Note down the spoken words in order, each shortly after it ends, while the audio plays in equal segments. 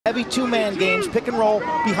Heavy two-man games, pick and roll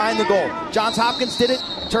behind the goal. Johns Hopkins did it.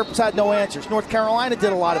 Terps had no answers. North Carolina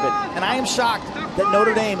did a lot of it. And I am shocked that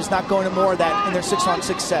Notre Dame is not going to more of that in their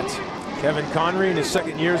 6-on-6 sets. Kevin Connery in his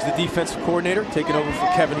second year as the defensive coordinator, taking over for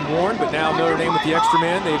Kevin Warren, but now Notre Dame with the extra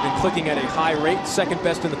man. They've been clicking at a high rate, second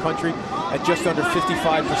best in the country at just under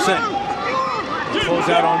 55%. Close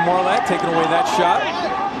out on Marlatt, taking away that shot.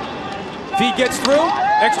 Feed gets through,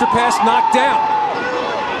 extra pass knocked down.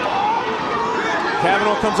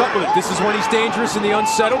 Kavanaugh comes up with it. This is when he's dangerous in the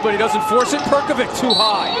unsettled, but he doesn't force it. Perkovic too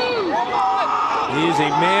high. He is a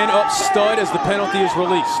man-up stud as the penalty is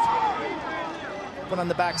released. But on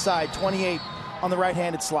the backside, 28 on the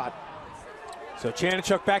right-handed slot. So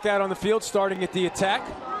Chanichuk back out on the field, starting at the attack.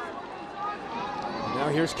 And now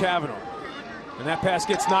here's Kavanaugh. And that pass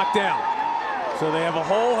gets knocked down. So they have a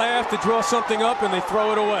whole half to draw something up, and they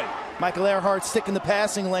throw it away. Michael Earhart sticking the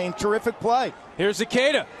passing lane. Terrific play. Here's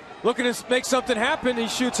Ikeda. Looking to make something happen. He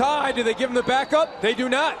shoots high. Do they give him the backup? They do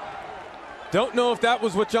not. Don't know if that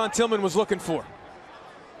was what John Tillman was looking for.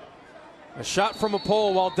 A shot from a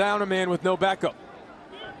pole while down a man with no backup.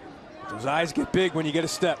 Those eyes get big when you get a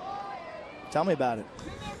step. Tell me about it.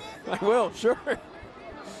 I will, sure.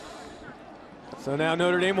 So now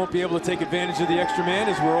Notre Dame won't be able to take advantage of the extra man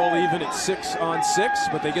as we're all even at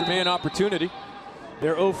 6-on-6, but they get man opportunity.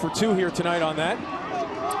 They're 0 for 2 here tonight on that.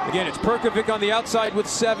 Again, it's Perkovic on the outside with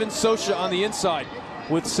 7, Sosha on the inside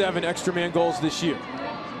with 7 extra man goals this year.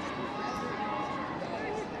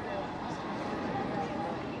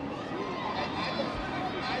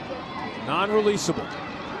 Non-releasable.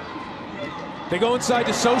 They go inside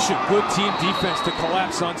to Sosha. Good team defense to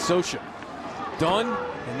collapse on Sosha. Dunn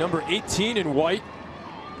and number 18 in white,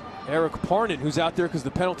 Eric Parnan, who's out there because the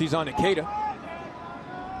penalty's on Ikeda.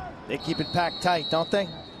 They keep it packed tight, don't they?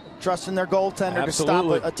 Trusting their goaltender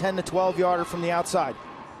Absolutely. to stop a 10 to 12 yarder from the outside.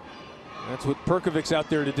 That's what Perkovic's out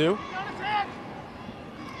there to do.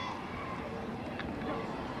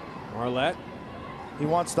 Marlatt. He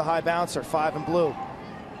wants the high bouncer, 5 and blue.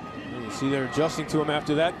 And you see they're adjusting to him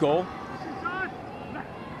after that goal.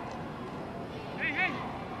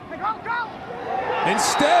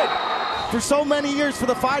 Instead, for so many years for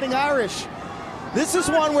the Fighting Irish, this is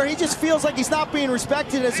one where he just feels like he's not being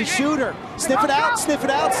respected as a shooter. Sniff it out, sniff it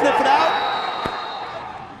out, sniff it out.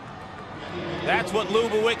 That's what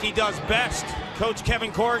Lubowicki does best. Coach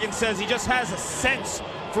Kevin Corrigan says he just has a sense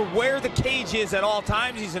for where the cage is at all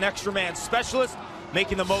times. He's an extra man specialist,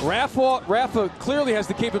 making the most. Rafa clearly has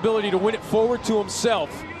the capability to win it forward to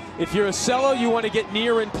himself. If you're a cello, you want to get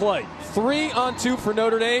near and play. 3-on-2 for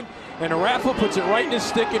Notre Dame, and Rafa puts it right in his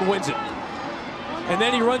stick and wins it. And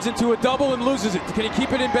then he runs into a double and loses it. Can he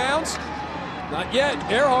keep it in bounds? Not yet.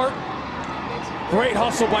 Earhart. Great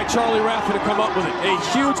hustle by Charlie Rafa to come up with it. A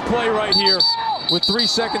huge play right here with 3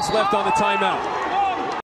 seconds left on the timeout.